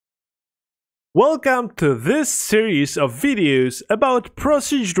Welcome to this series of videos about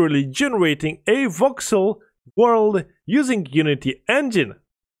procedurally generating a voxel world using Unity engine.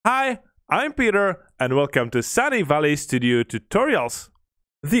 Hi, I'm Peter and welcome to Sunny Valley Studio Tutorials.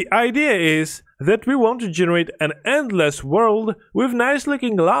 The idea is that we want to generate an endless world with nice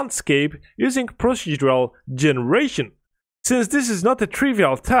looking landscape using procedural generation. Since this is not a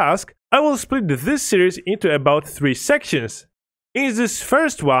trivial task, I will split this series into about 3 sections. In this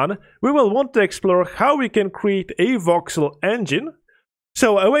first one, we will want to explore how we can create a voxel engine,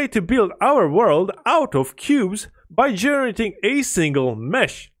 so a way to build our world out of cubes by generating a single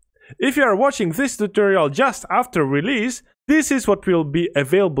mesh. If you are watching this tutorial just after release, this is what will be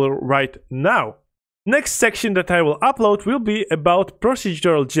available right now. Next section that I will upload will be about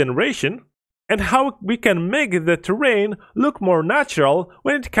procedural generation and how we can make the terrain look more natural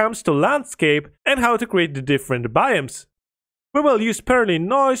when it comes to landscape and how to create the different biomes. We will use Perlin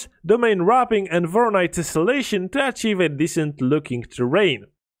noise, domain wrapping and Voronoi tessellation to achieve a decent looking terrain.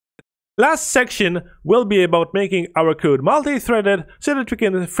 Last section will be about making our code multi-threaded so that we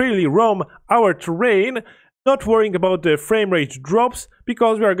can freely roam our terrain, not worrying about the frame rate drops,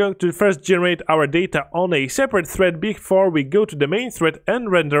 because we are going to first generate our data on a separate thread before we go to the main thread and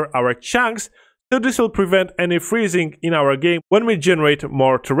render our chunks, so this will prevent any freezing in our game when we generate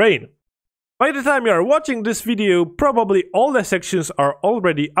more terrain. By the time you are watching this video, probably all the sections are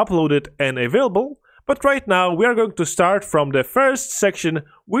already uploaded and available, but right now we are going to start from the first section,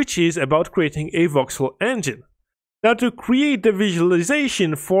 which is about creating a voxel engine. Now, to create the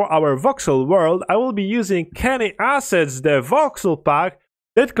visualization for our voxel world, I will be using Canny Assets, the voxel pack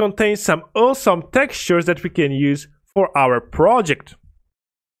that contains some awesome textures that we can use for our project.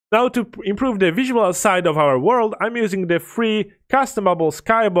 Now, to improve the visual side of our world, I'm using the free customable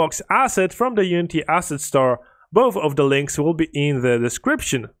skybox asset from the Unity Asset Store. Both of the links will be in the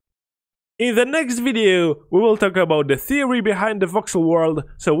description. In the next video, we will talk about the theory behind the voxel world,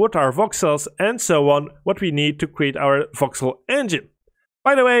 so what are voxels and so on, what we need to create our voxel engine.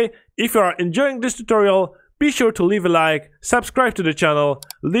 By the way, if you are enjoying this tutorial, be sure to leave a like, subscribe to the channel,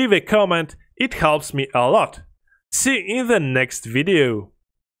 leave a comment, it helps me a lot. See you in the next video.